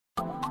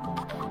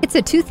It's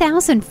a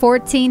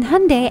 2014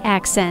 Hyundai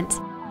Accent.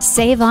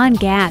 Save on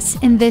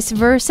gas in this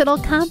versatile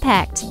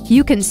compact.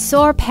 You can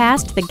soar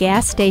past the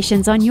gas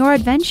stations on your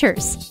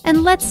adventures.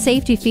 And let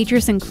safety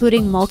features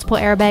including multiple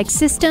airbag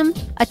system,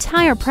 a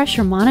tire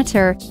pressure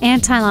monitor,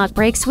 anti-lock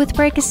brakes with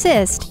brake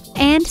assist,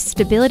 and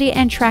stability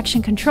and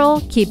traction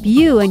control keep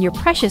you and your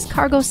precious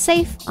cargo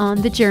safe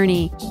on the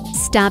journey.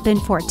 Stop in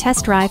for a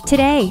test drive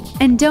today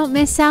and don't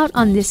miss out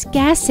on this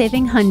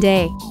gas-saving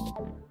Hyundai.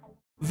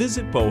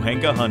 Visit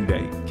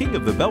Pohanka-Hyundai, King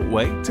of the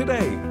Beltway,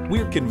 today.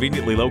 We're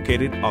conveniently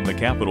located on the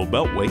Capitol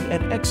Beltway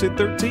at Exit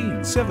 13,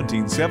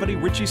 1770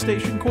 Ritchie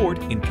Station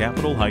Court in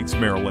Capitol Heights,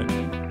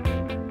 Maryland.